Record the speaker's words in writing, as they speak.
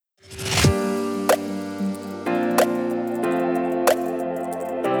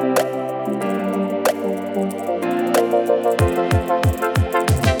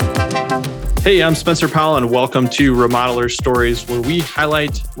Hey, I'm Spencer Powell, and welcome to Remodeler Stories, where we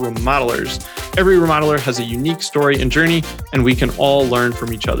highlight remodelers. Every remodeler has a unique story and journey, and we can all learn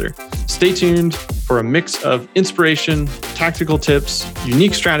from each other. Stay tuned for a mix of inspiration, tactical tips,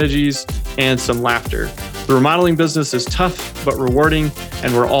 unique strategies, and some laughter. The remodeling business is tough but rewarding,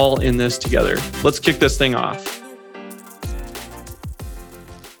 and we're all in this together. Let's kick this thing off.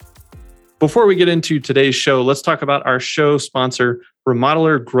 Before we get into today's show, let's talk about our show sponsor,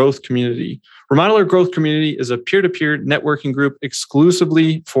 Remodeler Growth Community. Remodeler Growth Community is a peer-to-peer networking group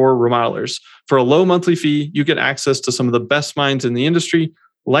exclusively for remodelers. For a low monthly fee, you get access to some of the best minds in the industry,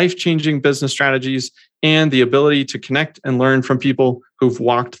 life-changing business strategies, and the ability to connect and learn from people who've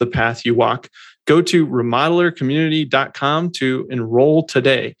walked the path you walk. Go to remodelercommunity.com to enroll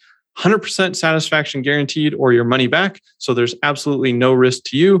today. 100% satisfaction guaranteed or your money back, so there's absolutely no risk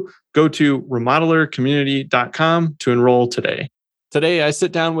to you. Go to remodelercommunity.com to enroll today. Today, I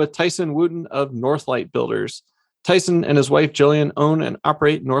sit down with Tieson Wooten of Northlight Builders. Tieson and his wife, Jillian, own and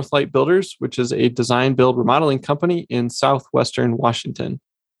operate Northlight Builders, which is a design build remodeling company in southwestern Washington.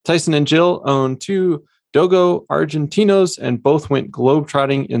 Tieson and Jill own two Dogo Argentinos and both went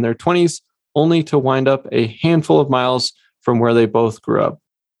globetrotting in their 20s, only to wind up a handful of miles from where they both grew up.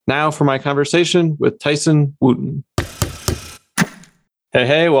 Now for my conversation with Tieson Wooten.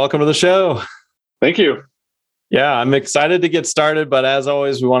 Hey, welcome to the show. Thank you. Yeah, I'm excited to get started, but as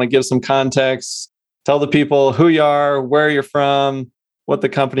always, we want to give some context. Tell the people who you are, where you're from, what the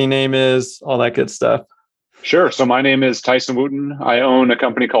company name is, all that good stuff. Sure. So my name is Tieson Wooten. I own a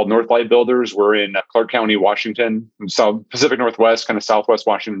company called Northlight Builders. We're in Clark County, Washington, South Pacific Northwest, kind of Southwest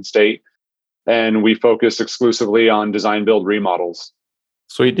Washington State. And we focus exclusively on design build remodels.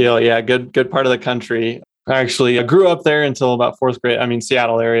 Sweet deal. Yeah, good part of the country. Actually, I grew up there until about fourth grade. I mean,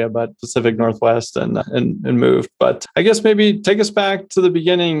 Seattle area, but Pacific Northwest and moved. But I guess maybe take us back to the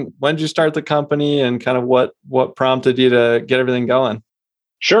beginning. When did you start the company and kind of what prompted you to get everything going?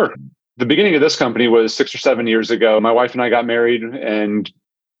 Sure. The beginning of this company was 6 or 7 years ago. My wife and I got married, and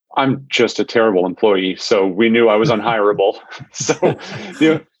I'm just a terrible employee. So we knew I was unhireable. So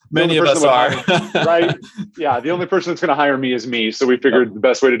many of us are. Right. Yeah. The only person that's going to hire me is me. So we figured the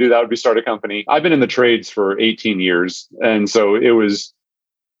best way to do that would be start a company. I've been in the trades for 18 years. And so it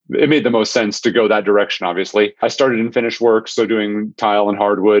made the most sense to go that direction, obviously. I started in finished work. So doing tile and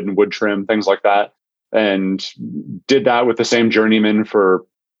hardwood and wood trim, things like that. And did that with the same journeyman for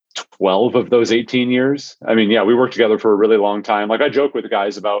 12 of those 18 years. I mean, yeah, we worked together for a really long time. Like I joke with the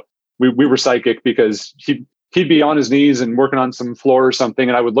guys about, we were psychic because he'd be on his knees and working on some floor or something,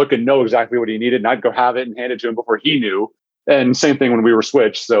 and I would look and know exactly what he needed, and I'd go have it and hand it to him before he knew. And same thing when we were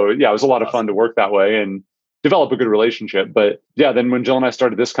switched. So yeah, it was a lot of fun to work that way and develop a good relationship. But yeah, then when Jill and I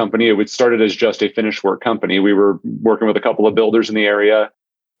started this company, it started as just a finished work company. We were working with a couple of builders in the area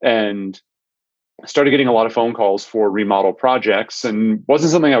and started getting a lot of phone calls for remodel projects, and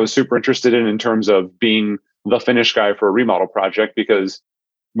wasn't something I was super interested in terms of being the finish guy for a remodel project, because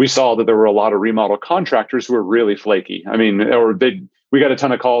we saw that there were a lot of remodel contractors who were really flaky. I mean, we got a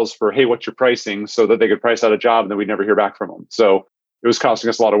ton of calls for, hey, what's your pricing? So that they could price out a job, and then we'd never hear back from them. So it was costing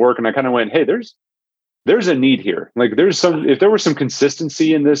us a lot of work. And I kind of went, hey, there's a need here. Like if there was some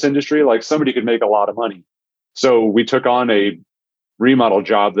consistency in this industry, like somebody could make a lot of money. So we took on a remodel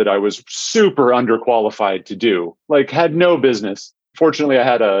job that I was super underqualified to do, like had no business. Fortunately, I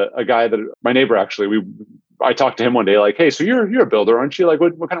had a guy that my neighbor, actually, I talked to him one day, like, hey, so you're a builder, aren't you? Like,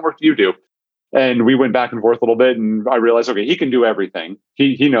 what kind of work do you do? And we went back and forth a little bit, and I realized, okay, he can do everything.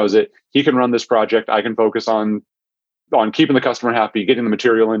 He knows it. He can run this project. I can focus on keeping the customer happy, getting the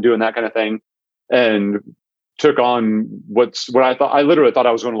material and doing that kind of thing. And took on what I thought. I literally thought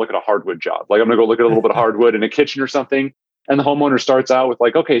I was going to look at a hardwood job. Like, I'm going to go look at a little bit of hardwood in a kitchen or something. And the homeowner starts out with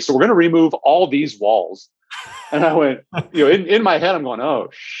like, okay, so we're going to remove all these walls. And I went, in my head, I'm going, oh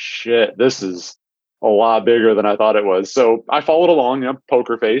shit, this is a lot bigger than I thought it was. So I followed along,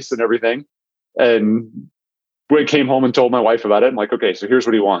 poker face and everything. And we came home and told my wife about it. I'm like, okay, so here's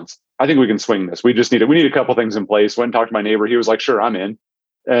what he wants. I think we can swing this. We need a couple things in place. Went and talked to my neighbor. He was like, sure, I'm in.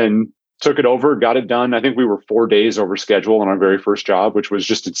 And took it over, got it done. I think we were 4 days over schedule on our very first job, which was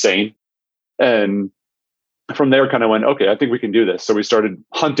just insane. And from there kind of went, okay, I think we can do this. So we started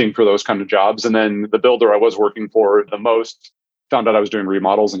hunting for those kind of jobs. And then the builder I was working for the most found out I was doing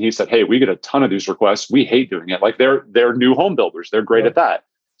remodels, and he said, hey, we get a ton of these requests. We hate doing it. Like they're new home builders. They're great at that.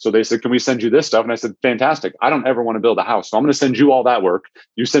 So they said, can we send you this stuff? And I said, fantastic. I don't ever want to build a house. So I'm going to send you all that work.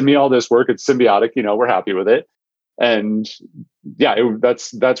 You send me all this work. It's symbiotic. We're happy with it. And yeah,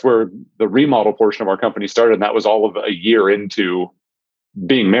 that's where the remodel portion of our company started. And that was all of a year into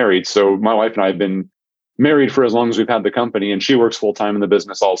being married. So my wife and I have been married for as long as we've had the company, and she works full time in the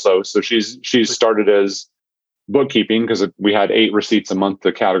business also. So she's started as bookkeeping because we had 8 receipts a month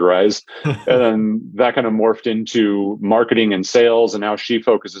to categorize. And then that kind of morphed into marketing and sales. And now she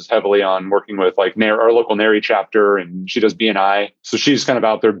focuses heavily on working with like our local NARI chapter, and she does BNI. So she's kind of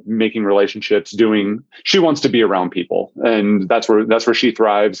out there making relationships, she wants to be around people, and that's where she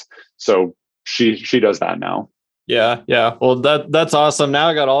thrives. So she does that now. Yeah. Yeah. Well, that's awesome. Now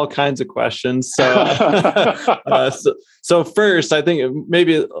I got all kinds of questions. So first, I think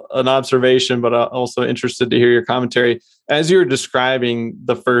maybe an observation, but also interested to hear your commentary. As you were describing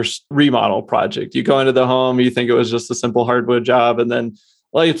the first remodel project, you go into the home, you think it was just a simple hardwood job, and then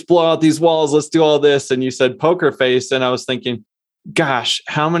let's blow out these walls, let's do all this. And you said poker face. And I was thinking, gosh,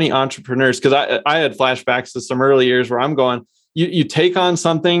 how many entrepreneurs, because I had flashbacks to some early years where I'm going, you take on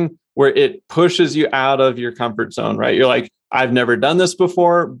something where it pushes you out of your comfort zone, right? You're like, I've never done this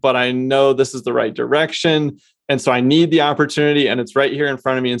before, but I know this is the right direction. And so I need the opportunity, and it's right here in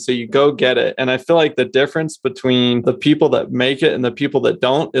front of me. And so you go get it. And I feel like the difference between the people that make it and the people that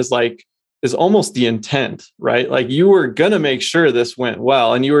don't is almost the intent, right? Like you were going to make sure this went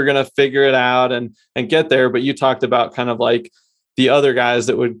well, and you were going to figure it out and get there. But you talked about kind of like the other guys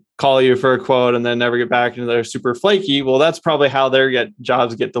that would call you for a quote and then never get back, and they're super flaky. Well, that's probably how their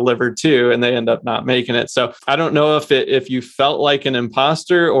jobs get delivered too, and they end up not making it. So I don't know if you felt like an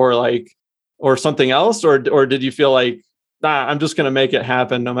imposter or something else, or did you feel like, I'm just going to make it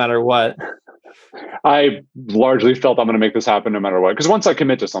happen no matter what? I largely felt I'm going to make this happen no matter what, because once I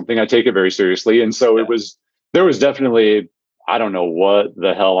commit to something, I take it very seriously. And so there was definitely, I don't know what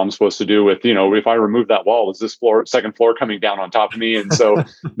the hell I'm supposed to do with, if I remove that wall, is this second floor coming down on top of me? And so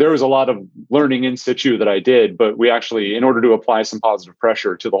there was a lot of learning in situ that I did, but we actually, in order to apply some positive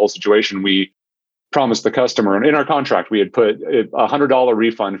pressure to the whole situation, we promised the customer, and in our contract, we had put $100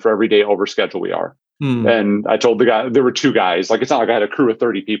 refund for every day over schedule we are. And I told the guy, there were 2 guys, like, it's not like I had a crew of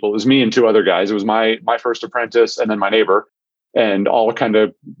 30 people. It was me and 2 other guys. It was my first apprentice and then my neighbor, and all kind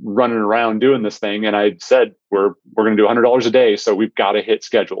of running around doing this thing. And I said, we're going to do $100 a day. So we've got to hit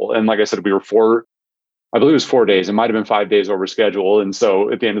schedule. And like I said, we were I believe it was 4 days. It might've been 5 days over schedule. And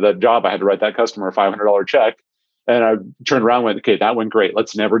so at the end of that job, I had to write that customer a $500 check. And I turned around and went, okay, that went great.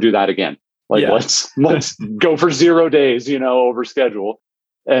 Let's never do that again. Like, let's go for 0 days, over schedule.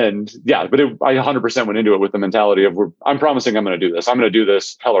 And yeah, but I 100% went into it with the mentality of, I'm promising I'm going to do this. I'm going to do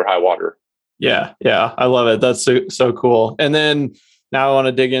this hell or high water. Yeah. Yeah. I love it. That's so cool. And then now I want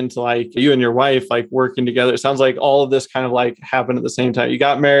to dig into like you and your wife, like working together. It sounds like all of this kind of like happened at the same time. You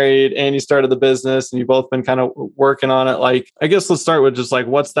got married and you started the business, and you've both been kind of working on it. Like, I guess let's start with just like,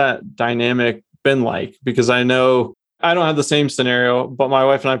 what's that dynamic been like? Because I know I don't have the same scenario, but my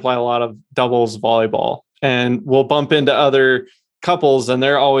wife and I play a lot of doubles volleyball, and we'll bump into other couples, and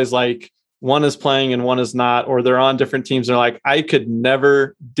they're always like, one is playing and one is not, or they're on different teams. They're like, I could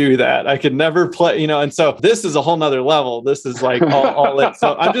never do that. I could never play, and so this is a whole nother level. This is like all it.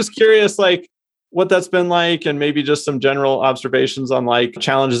 So I'm just curious, like what that's been like, and maybe just some general observations on like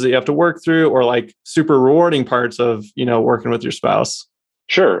challenges that you have to work through, or like super rewarding parts of, working with your spouse.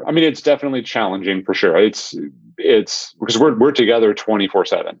 Sure. I mean, it's definitely challenging for sure. It's because we're together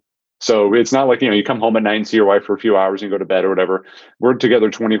 24/7. So it's not like, you come home at night and see your wife for a few hours and go to bed or whatever. We're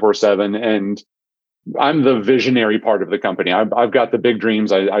together 24/7. And I'm the visionary part of the company. I've got the big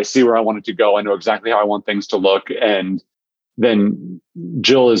dreams. I see where I want it to go. I know exactly how I want things to look. And then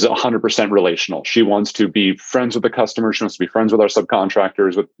Jill is 100% relational. She wants to be friends with the customer. She wants to be friends with our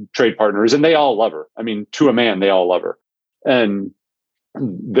subcontractors, with trade partners, and they all love her. I mean, to a man, they all love her. And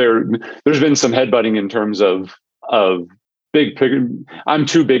there's been some headbutting in terms of big picture. I'm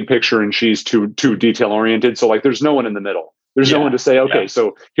too big picture and she's too detail oriented. So like, there's no one in the middle. There's no one to say, okay,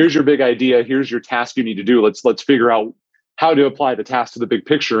 so here's your big idea. Here's your task you need to do. Let's figure out how to apply the task to the big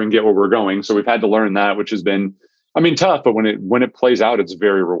picture and get where we're going. So we've had to learn that, which has been, tough, but when it plays out, it's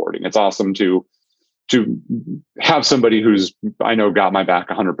very rewarding. It's awesome to have somebody who's, I know, got my back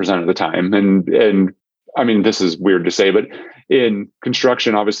 100% of the time. And this is weird to say, but in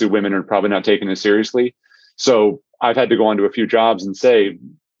construction, obviously women are probably not taken as seriously. So I've had to go onto a few jobs and say,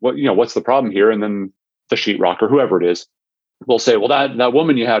 what's the problem here? And then the sheetrock or whoever it is will say, well, that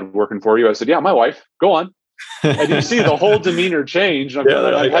woman you had working for you. I said, yeah, my wife, go on. And you see the whole demeanor change. And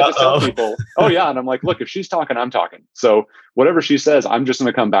I've had to tell people, oh yeah. And I'm like, look, if she's talking, I'm talking. So whatever she says, I'm just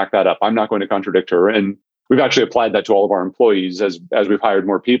going to come back that up. I'm not going to contradict her. And we've actually applied that to all of our employees as we've hired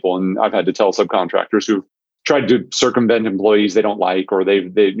more people. And I've had to tell subcontractors who've tried to circumvent employees they don't like, or they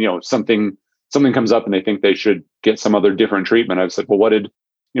something comes up and they think they should get some other different treatment. I've said, well, what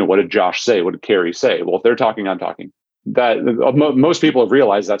did Josh say? What did Carrie say? Well, if they're talking, I'm talking. most people have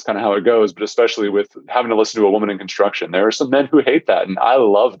realized that's kind of how it goes, but especially with having to listen to a woman in construction, there are some men who hate that. And I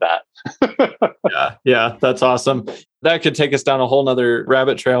love that. Yeah, that's awesome. That could take us down a whole nother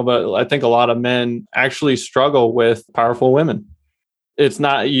rabbit trail, but I think a lot of men actually struggle with powerful women. It's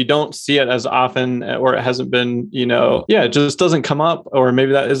not, you don't see it as often, or it hasn't been, it just doesn't come up, or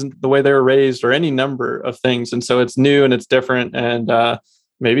maybe that isn't the way they were raised, or any number of things. And so it's new and it's different, and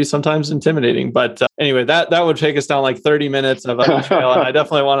maybe sometimes intimidating. But anyway, that would take us down like 30 minutes of a trail. And I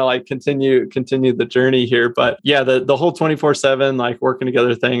definitely want to like continue the journey here. But yeah, the whole 24/7 like working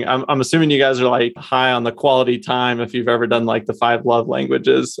together thing, I'm assuming you guys are like high on the quality time. If you've ever done like the 5 love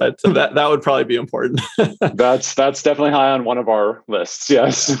languages, that would probably be important. That's definitely high on one of our lists.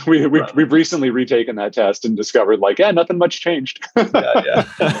 Yes. We've recently retaken that test and discovered like, nothing much changed. Yeah.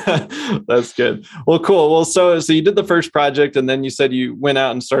 That's good. Well, cool. Well, so you did the first project, and then you said you went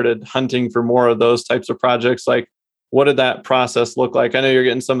out and started hunting for more of those types of projects. Like, what did that process look like? I know you're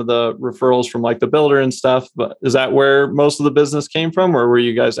getting some of the referrals from like the builder and stuff, but is that where most of the business came from, or were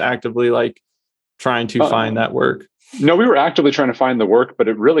you guys actively like trying to find that work? No, we were actively trying to find the work, but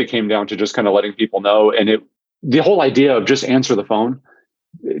it really came down to just kind of letting people know. And the whole idea of just answer the phone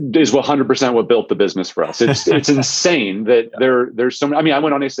is 100% what built the business for us. It's insane that there's so many. I mean, I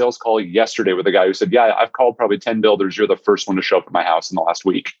went on a sales call yesterday with a guy who said, I've called probably 10 builders. You're the first one to show up at my house in the last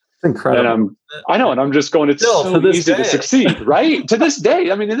week. Incredible. And I know. And I'm just going, it's so easy to succeed, right? To this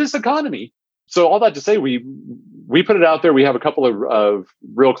day. I mean, in this economy. So all that to say, we put it out there. We have a couple of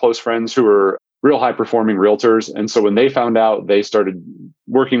real close friends who are real high performing realtors. And so when they found out, they started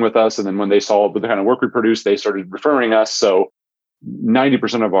working with us. And then when they saw the kind of work we produced, they started referring us. So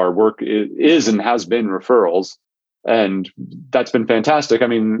 90% of our work is and has been referrals. And that's been fantastic. I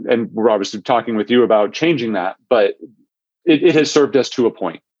mean, and we're obviously talking with you about changing that, but it has served us to a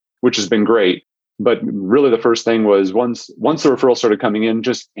point, which has been great. But really the first thing was once the referral started coming in,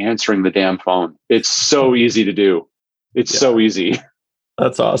 just answering the damn phone. It's so easy to do. It's so easy.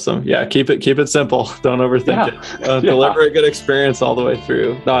 That's awesome. Yeah. Keep it simple. Don't overthink it. Deliver a good experience all the way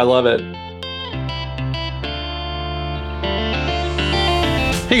through. No, I love it.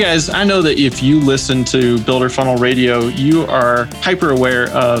 Hey guys, I know that if you listen to Builder Funnel Radio, you are hyper aware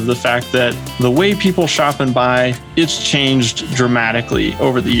of the fact that the way people shop and buy, it's changed dramatically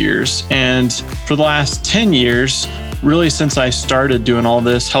over the years. And for the last 10 years, really since I started doing all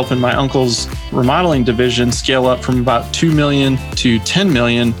this, helping my uncle's remodeling division scale up from about 2 million to 10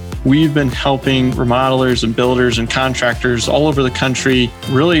 million, we've been helping remodelers and builders and contractors all over the country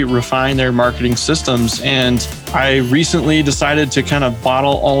really refine their marketing systems. And I recently decided to kind of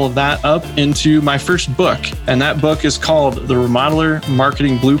bottle all of that up into my first book. And that book is called The Remodeler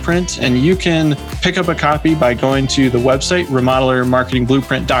Marketing Blueprint. And you can pick up a copy by going to the website,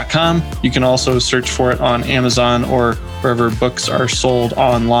 remodelermarketingblueprint.com. You can also search for it on Amazon or wherever books are sold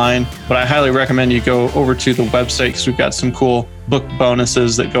online. But I highly recommend you go over to the website because we've got some cool book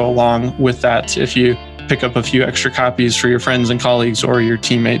bonuses that go along with that if you pick up a few extra copies for your friends and colleagues or your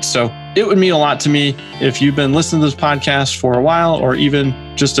teammates. So it would mean a lot to me if you've been listening to this podcast for a while, or even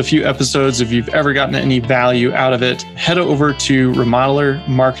just a few episodes. If you've ever gotten any value out of it, head over to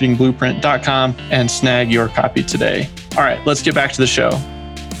remodelermarketingblueprint.com and snag your copy today. All right, let's get back to the show.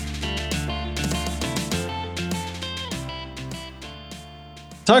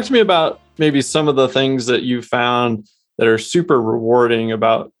 Talk to me about maybe some of the things that you found that are super rewarding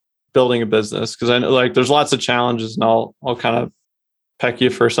about building a business. Because I know like there's lots of challenges, and I'll kind of peck you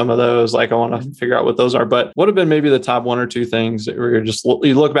for some of those. Like I want to figure out what those are. But what have been maybe the top 1 or 2 things that where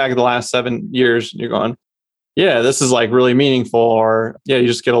you look back at the last 7 years and you're going, yeah, this is like really meaningful, or you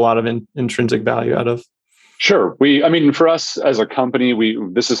just get a lot of intrinsic value out of? Sure. For us as a company,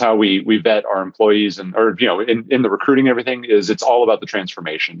 this is how we vet our employees, and in the recruiting, everything is, it's all about the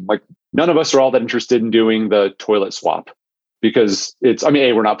transformation. Like none of us are all that interested in doing the toilet swap because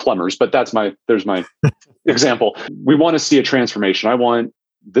we're not plumbers, but there's my example. We want to see a transformation.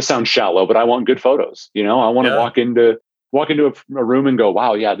 This sounds shallow, but I want good photos. I want to walk into a room and go,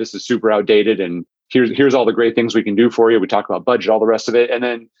 wow, yeah, this is super outdated. And here's all the great things we can do for you. We talk about budget, all the rest of it. And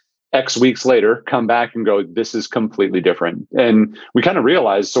then X weeks later, come back and go, this is completely different. And we kind of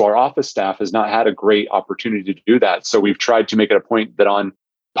realized, so our office staff has not had a great opportunity to do that. So we've tried to make it a point that on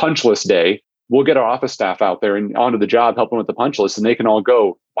punch list day, we'll get our office staff out there and onto the job, helping with the punch list. And they can all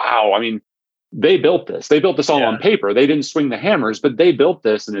go, wow, they built this. They built this all on paper. They didn't swing the hammers, but they built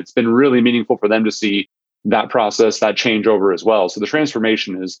this. And it's been really meaningful for them to see that process, that changeover as well. So the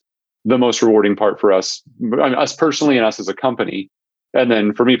transformation is the most rewarding part for us personally and us as a company. And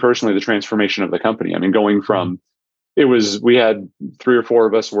then for me personally, the transformation of the company. Going from we had 3 or 4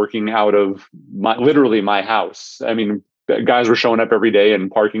 of us working out of literally my house. I mean, guys were showing up every day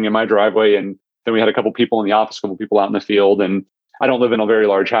and parking in my driveway. And then we had a couple people in the office, a couple people out in the field. And I don't live in a very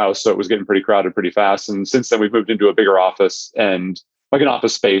large house, so it was getting pretty crowded pretty fast. And since then, we've moved into a bigger office and like an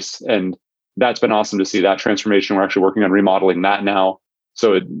office space. And that's been awesome to see that transformation. We're actually working on remodeling that now.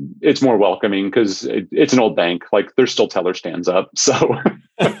 So it's more welcoming because it's an old bank. Like there's still teller stands up. So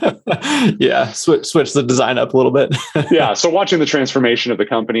yeah, switch the design up a little bit. Yeah. So watching the transformation of the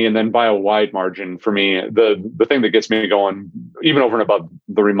company, and then by a wide margin for me, the thing that gets me going, even over and above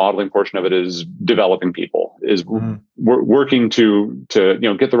the remodeling portion of it, is developing people. We're working to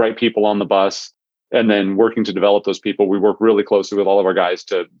get the right people on the bus, and then working to develop those people. We work really closely with all of our guys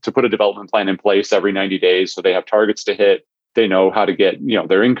to put a development plan in place every 90 days, so they have targets to hit. They know how to get,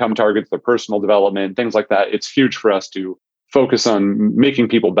 their income targets, their personal development, things like that. It's huge for us to focus on making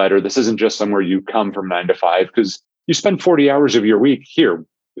people better. This isn't just somewhere you come from 9 to 5, because you spend 40 hours of your week here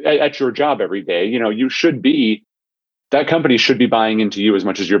at your job every day. That company should be buying into you as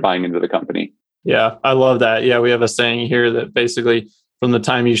much as you're buying into the company. Yeah, I love that. Yeah, we have a saying here that basically from the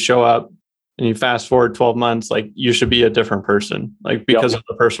time you show up and you fast forward 12 months, like you should be a different person, like because of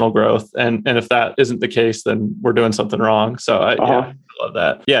the personal growth. And if that isn't the case, then we're doing something wrong. So I love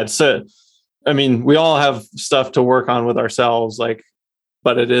that. Yeah. We all have stuff to work on with ourselves,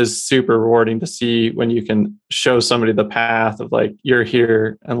 but it is super rewarding to see when you can show somebody the path of like, you're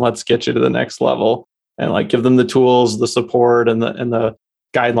here and let's get you to the next level, and like give them the tools, the support and the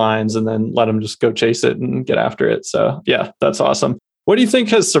guidelines, and then let them just go chase it and get after it. So yeah, that's awesome. What do you think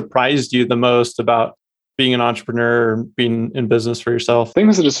has surprised you the most about being an entrepreneur, being in business for yourself?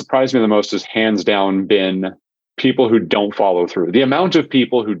 Things that have surprised me the most has hands down been people who don't follow through. The amount of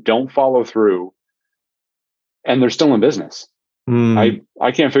people who don't follow through and they're still in business.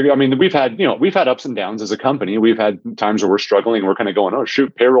 I can't figure. I mean, we've had ups and downs as a company. We've had times where we're struggling. We're kind of going, oh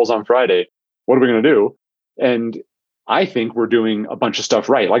shoot, payroll's on Friday. What are we going to do? And I think we're doing a bunch of stuff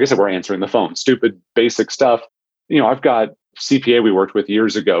right. Like I said, we're answering the phone, stupid, basic stuff. I've got CPA we worked with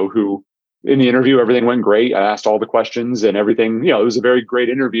years ago who, in the interview, everything went great. I asked all the questions and everything. It was a very great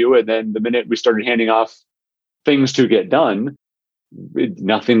interview. And then the minute we started handing off things to get done,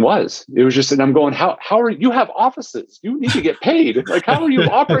 nothing was. It was just, and I'm going, how are you have offices? You need to get paid. Like, how are you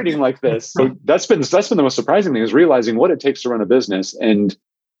operating like this? So that's been the most surprising thing, is realizing what it takes to run a business. And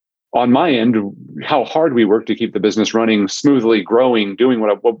on my end, how hard we work to keep the business running smoothly, growing, doing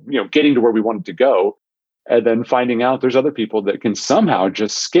getting to where we wanted to go. And then finding out there's other people that can somehow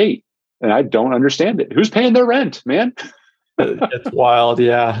just skate. And I don't understand it. Who's paying their rent, man? It's wild.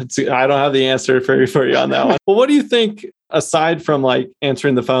 Yeah. I don't have the answer for you on that one. Well, what do you think, aside from like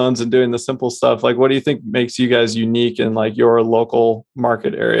answering the phones and doing the simple stuff, like what do you think makes you guys unique in like your local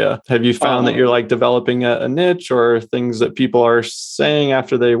market area? Have you found that you're like developing a niche, or things that people are saying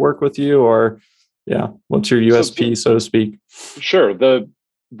after they work with you, or what's your USP, so to speak? Sure.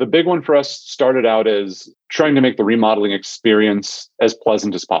 The big one for us started out as trying to make the remodeling experience as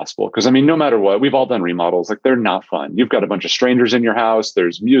pleasant as possible. Because no matter what, we've all done remodels. Like, they're not fun. You've got a bunch of strangers in your house.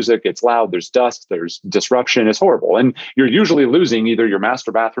 There's music. It's loud. There's dust. There's disruption. It's horrible. And you're usually losing either your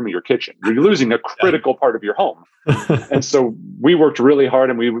master bathroom or your kitchen. You're losing a critical part of your home. And so we worked really hard,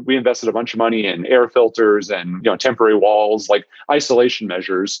 and we invested a bunch of money in air filters and temporary walls, like isolation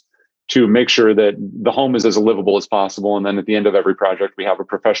measures, to make sure that the home is as livable as possible. And then at the end of every project, we have a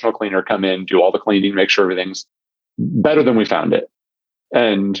professional cleaner come in, do all the cleaning, make sure everything's better than we found it.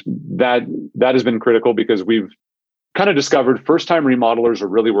 And that has been critical, because we've kind of discovered first-time remodelers are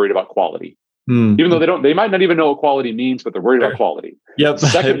really worried about quality. Even though they might not even know what quality means, but they're worried about quality. Yep,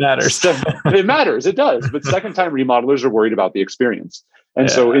 it matters. It matters. It does. But second-time remodelers are worried about the experience. And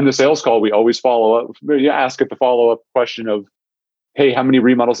so in the sales call, we always follow up. You ask at the follow-up question of, hey, how many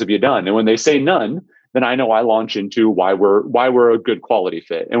remodels have you done? And when they say none, then I know I launch into why we're a good quality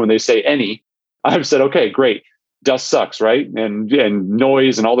fit. And when they say any, I've said, okay, great. Dust sucks, right? And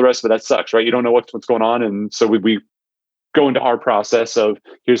noise and all the rest of it, that sucks, right? You don't know what's going on. And so we go into our process of,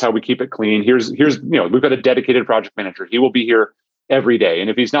 here's how we keep it clean. Here's we've got a dedicated project manager. He will be here every day. And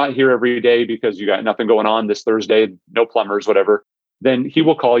if he's not here every day because you got nothing going on this Thursday, no plumbers, whatever, then he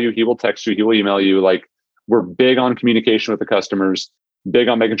will call you, he will text you, he will email you. Like, we're big on communication with the customers, big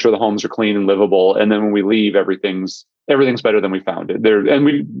on making sure the homes are clean and livable. And then when we leave, everything's better than we found it.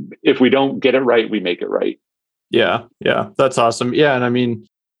 If we don't get it right, we make it right. Yeah. That's awesome. Yeah. And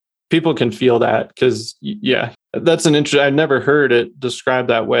people can feel that, because that's an interesting, I've never heard it described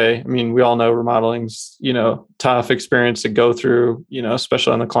that way. We all know remodeling's, tough experience to go through,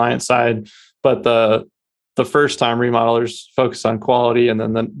 especially on the client side, but the first time remodelers focus on quality, and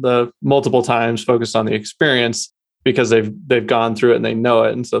then the multiple times focus on the experience. because they've gone through it and they know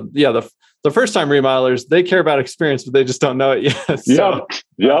it. And so, yeah, the first time remodelers, they care about experience, but they just don't know it yet. So,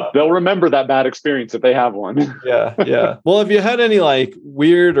 yep. They'll remember that bad experience if they have one. Yeah. Well, have you had any like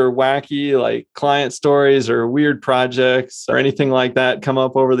weird or wacky like client stories or weird projects or anything like that come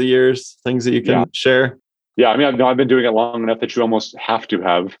up over the years? Things that you can share? Yeah, I mean, I've been doing it long enough that you almost have to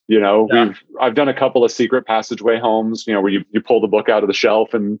have. I've done a couple of secret passageway homes, where you pull the book out of the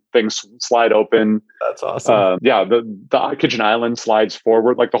shelf and things slide open. That's awesome. The kitchen island slides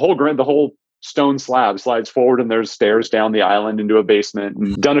forward, like the whole stone slab slides forward, and there's stairs down the island into a basement.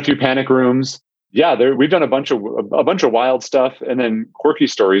 And done a few panic rooms. Yeah, we've done a bunch of wild stuff, and then quirky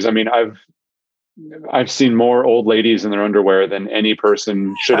stories. I mean, I've seen more old ladies in their underwear than any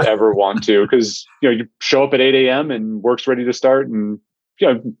person should ever want to, because you show up at 8 a.m. and work's ready to start, and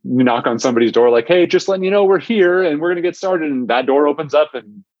you knock on somebody's door like, "Hey, just letting you know we're here and we're going to get started," and that door opens up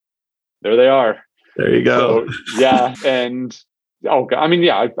and there they are. There you go. So, yeah, and I mean,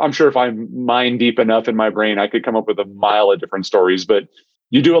 yeah, I'm sure if I'm mind deep enough in my brain, I could come up with a mile of different stories. But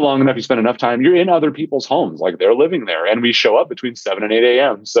you do it long enough, you spend enough time, you're in other people's homes, like they're living there, and we show up between 7 and 8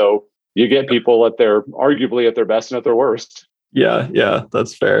 a.m. So you get people arguably at their best and at their worst. Yeah,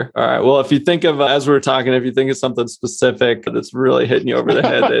 that's fair. All right. Well, if you think of, as we're talking, if you think of something specific that's really hitting you over the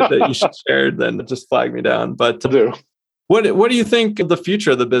head that you should share, then just flag me down. But what do you think the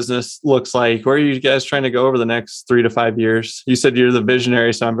future of the business looks like? Where are you guys trying to go over the next 3 to 5 years? You said you're the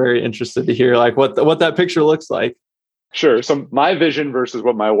visionary, so I'm very interested to hear like what that picture looks like. Sure. So my vision versus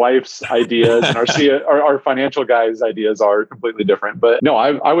what my wife's ideas and our financial guys' ideas are completely different. But no,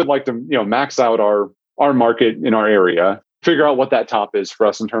 I would like to, max out our market in our area, figure out what that top is for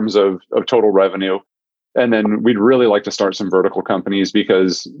us in terms of total revenue. And then we'd really like to start some vertical companies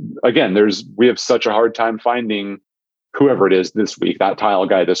because, again, we have such a hard time finding whoever it is this week, that tile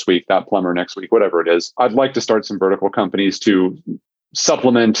guy this week, that plumber next week, whatever it is. I'd like to start some vertical companies to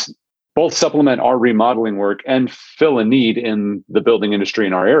supplement our remodeling work and fill a need in the building industry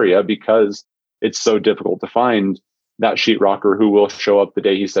in our area, because it's so difficult to find that sheetrocker who will show up the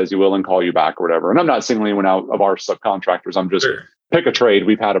day he says he will and call you back or whatever. And I'm not singling anyone out of our subcontractors. I'm just pick a trade.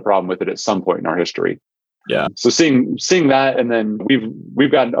 We've had a problem with it at some point in our history. Yeah. So seeing that, and then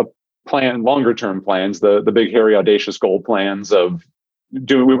we've got a plan, longer term plans, the big, hairy, audacious goal plans of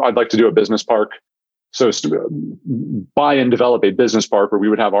I'd like to do a business park. So buy and develop a business park where we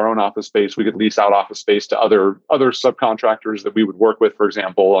would have our own office space. We could lease out office space to other subcontractors that we would work with, for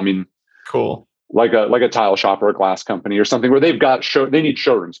example. I mean, cool. Like a tile shop or a glass company or something where they've got they need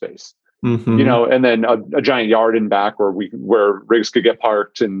showroom space, mm-hmm. And then a giant yard in back where rigs could get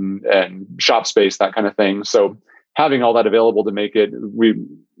parked and shop space, that kind of thing. So having all that available to make it,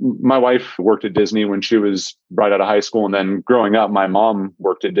 my wife worked at Disney when she was right out of high school. And then growing up, my mom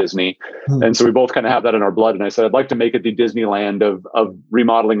worked at Disney. Mm-hmm. And so we both kind of have that in our blood. And I said, I'd like to make it the Disneyland of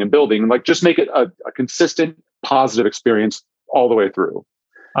remodeling and building, like just make it a consistent, positive experience all the way through.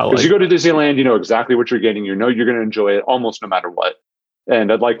 Because you go to Disneyland, you know exactly what you're getting. You know you're going to enjoy it almost no matter what.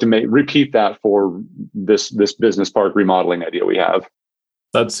 And I'd like to repeat that for this business park remodeling idea we have.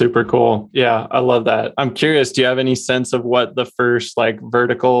 That's super cool. Yeah, I love that. I'm curious, do you have any sense of what the first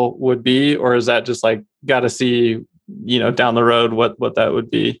vertical would be? Or is that just got to see, down the road what that would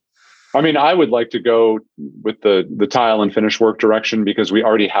be? I mean, I would like to go with the tile and finish work direction because we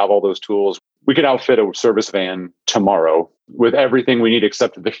already have all those tools. We could outfit a service van tomorrow with everything we need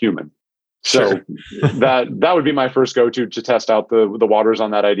except the human. So sure. that would be my first go-to to test out the waters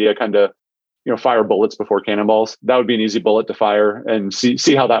on that idea, kind of, fire bullets before cannonballs. That would be an easy bullet to fire and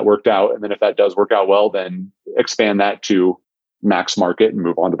see how that worked out. And then if that does work out well, then expand that to max market and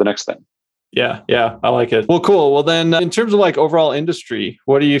move on to the next thing. Yeah, I like it. Well, cool. Well, then in terms of overall industry,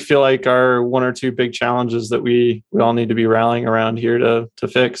 what do you feel like are one or two big challenges that we all need to be rallying around here to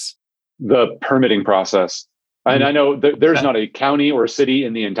fix? The permitting process. And I know there's not a county or a city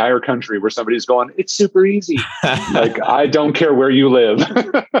in the entire country where somebody's going, it's super easy. I don't care where you live.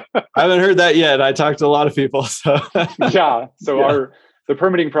 I haven't heard that yet. I talked to a lot of people. So yeah. So the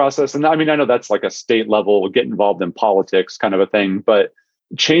permitting process, and I mean, I know that's like a state level, get involved in politics kind of a thing, but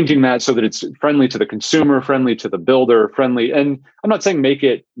changing that so that it's friendly to the consumer, friendly to the builder, friendly. And I'm not saying make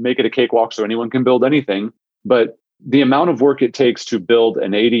it a cakewalk so anyone can build anything, but the amount of work it takes to build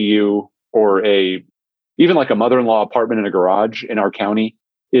an ADU or even like a mother-in-law apartment in a garage in our county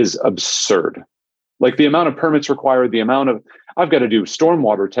is absurd. Like the amount of permits required, the amount of, I've got to do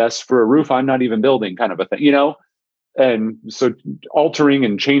stormwater tests for a roof I'm not even building kind of a thing, And so altering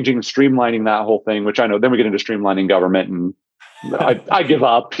and changing, streamlining that whole thing, which I know, then we get into streamlining government and I give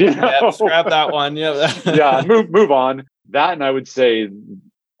up. Yeah, scrap that one. Yeah. Yeah, move on. That, and I would say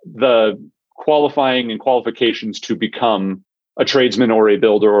the qualifying and qualifications to become a tradesman or a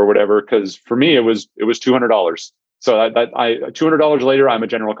builder or whatever. Because for me, it was $200. So $200 later, I'm a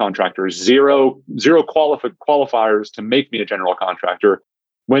general contractor. Zero qualifiers to make me a general contractor.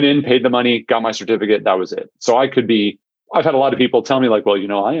 Went in, paid the money, got my certificate. That was it. So I've had a lot of people tell me like, well,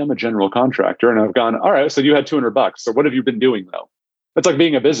 I am a general contractor, and I've gone, all right, so you had $200. So what have you been doing though? It's like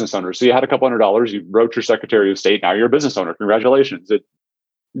being a business owner. So you had a couple $100, you wrote your Secretary of State. Now you're a business owner. Congratulations.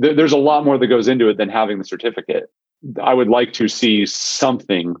 There's a lot more that goes into it than having the certificate. I would like to see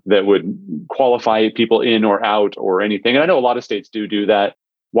something that would qualify people in or out or anything. And I know a lot of states do that.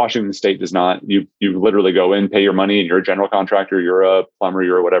 Washington State does not. You literally go in, pay your money, and you're a general contractor, you're a plumber,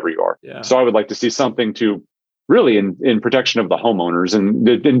 you're whatever you are. Yeah. So I would like to see something to really in protection of the homeowners and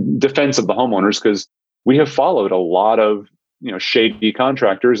in defense of the homeowners, because we have followed a lot of shady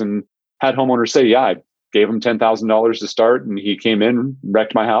contractors and had homeowners say, yeah, I gave him $10,000 to start, and he came in,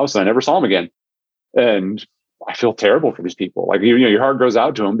 wrecked my house, and I never saw him again. And I feel terrible for these people. Like, your heart goes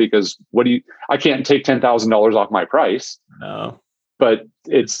out to them, because I can't take $10,000 off my price. No, but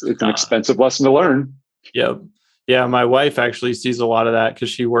it's an expensive lesson to learn. Yep. Yeah. My wife actually sees a lot of that because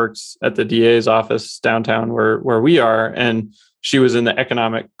she works at the DA's office downtown where we are. And she was in the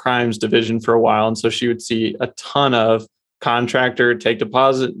economic crimes division for a while. And so she would see a ton of contractor take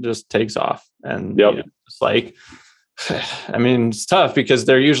deposit, just takes off. And it's like, I mean, it's tough because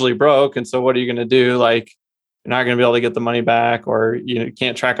they're usually broke. And so what are you going to do? Like, you're not going to be able to get the money back, or you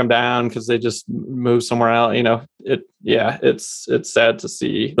can't track them down because they just move somewhere else. It's sad to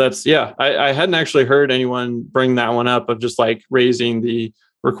see. I hadn't actually heard anyone bring that one up of just like raising the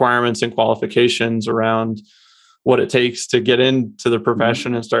requirements and qualifications around what it takes to get into the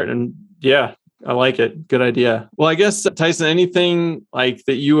profession and start. And I like it. Good idea. Well, I guess, Tieson, anything like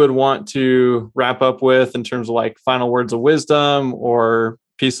that you would want to wrap up with in terms of like final words of wisdom or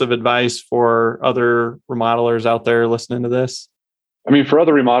piece of advice for other remodelers out there listening to this? I mean, for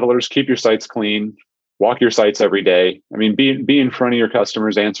other remodelers, keep your sites clean, walk your sites every day. I mean, be in front of your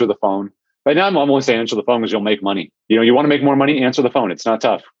customers, answer the phone. Right now, I'm only saying answer the phone because you'll make money. You want to make more money, answer the phone. It's not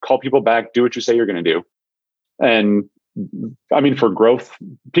tough. Call people back, do what you say you're going to do. And I mean, for growth,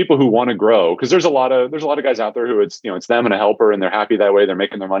 people who want to grow, because there's a lot of guys out there who it's them and a helper, and they're happy that way. They're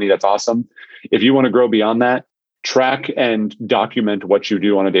making their money. That's awesome. If you want to grow beyond that, track and document what you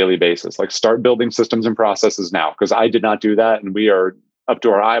do on a daily basis. Like, start building systems and processes now, because I did not do that. And we are up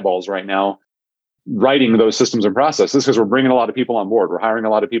to our eyeballs right now writing those systems and processes, because we're bringing a lot of people on board. We're hiring a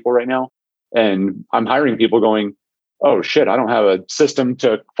lot of people right now. And I'm hiring people going, oh shit, I don't have a system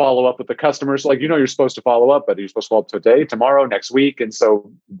to follow up with the customers. Like, you're supposed to follow up, but you're supposed to follow up today, tomorrow, next week. And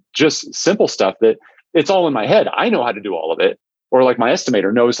so just simple stuff that it's all in my head. I know how to do all of it. Or like my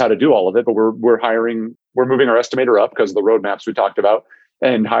estimator knows how to do all of it, but we're moving our estimator up because of the roadmaps we talked about,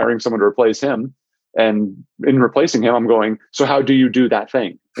 and hiring someone to replace him. And in replacing him, I'm going, so how do you do that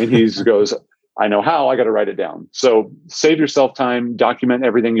thing? And he goes, I know how, I got to write it down. So save yourself time, document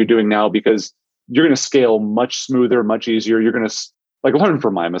everything you're doing now, because you're going to scale much smoother, much easier. You're going to learn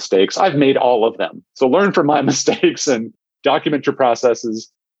from my mistakes. I've made all of them. So learn from my mistakes and document your processes.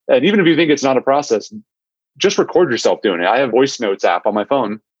 And even if you think it's not a process, just record yourself doing it. I have a voice notes app on my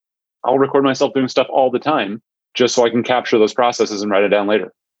phone. I'll record myself doing stuff all the time, just so I can capture those processes and write it down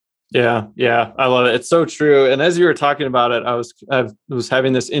later. Yeah. I love it. It's so true. And as you were talking about it, I was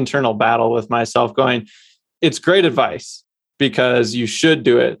having this internal battle with myself going, it's great advice because you should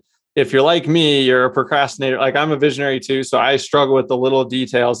do it. If you're like me, you're a procrastinator. Like, I'm a visionary too. So I struggle with the little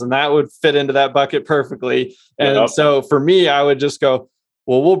details, and that would fit into that bucket perfectly. And so for me, I would just go,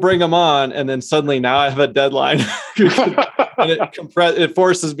 well, we'll bring them on. And then suddenly now I have a deadline and it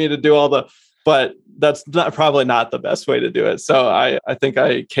forces me to do but that's probably not the best way to do it. So I think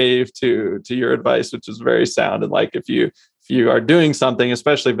I cave to your advice, which is very sound. And like, if you are doing something,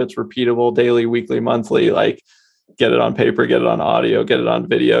 especially if it's repeatable, daily, weekly, monthly, like, get it on paper, get it on audio, get it on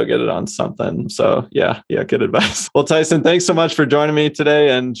video, get it on something. So yeah, good advice. Well, Tieson, thanks so much for joining me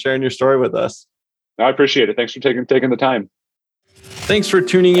today and sharing your story with us. I appreciate it. Thanks for taking the time. Thanks for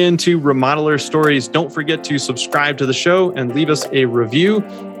tuning in to Remodeler Stories. Don't forget to subscribe to the show and leave us a review.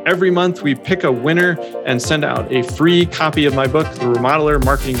 Every month, we pick a winner and send out a free copy of my book, The Remodeler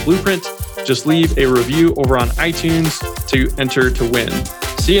Marketing Blueprint. Just leave a review over on iTunes to enter to win.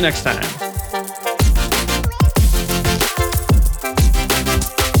 See you next time.